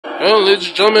Well, ladies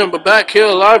and gentlemen, we're back here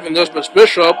live in this Miss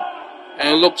Bishop, and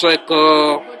it looks like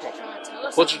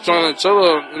Butch is trying to tell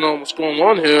her, what's going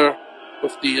on here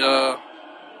with the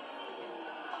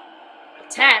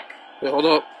attack. Wait, hold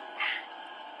up.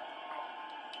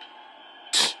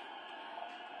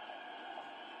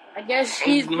 I guess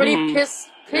she's pretty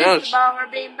pissed about her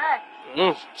being back.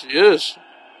 She is.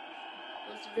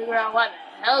 Let's figure out why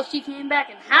the hell she came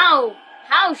back and how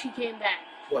she came back.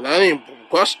 Well, that ain't the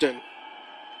question.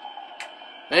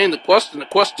 That ain't the question. The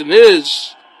question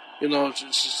is,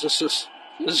 this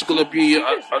is gonna be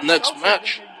our next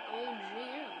match.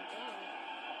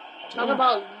 Talk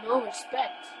about no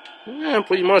respect. Yeah,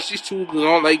 pretty much. These two they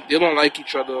don't like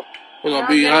each other.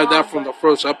 We had that from the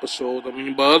first episode. I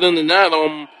mean, but other than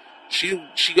that, she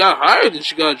got hired and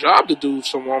she got a job to do.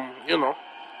 So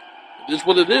it is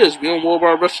what it is. We don't worry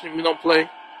about wrestling. We don't play.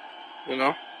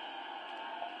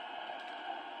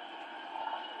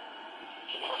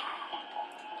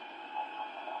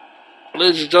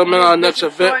 Ladies and gentlemen, our next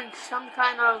event. Showing some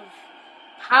kind of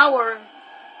power,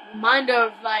 reminder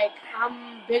of like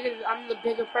I'm the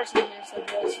bigger person in this. I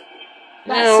guess.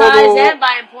 By size and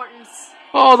by importance.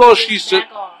 Although she's the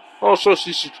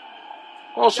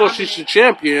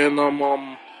champion.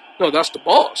 No, that's the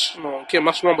boss. Can't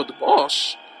mess around with the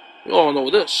boss. We all know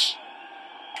this.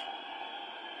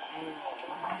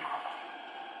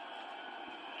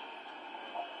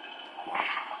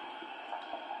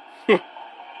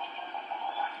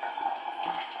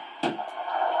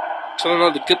 Telling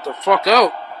her to get the fuck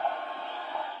out.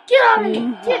 Get out of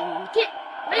here! Get!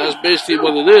 That's basically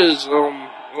what it is.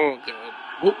 Oh god.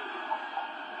 Whoop.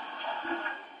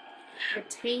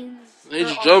 Ladies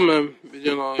and gentlemen,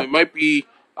 it might be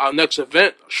our next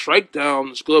event, Strikedwn.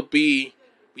 It's gonna be.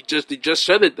 They just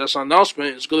said it. That's our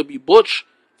announcement. It's gonna be Butch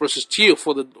versus Teal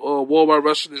for the Worldwide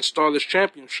Wrestling Stardust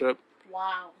Championship.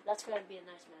 Wow, that's gonna be a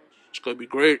nice match. It's gonna be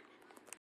great.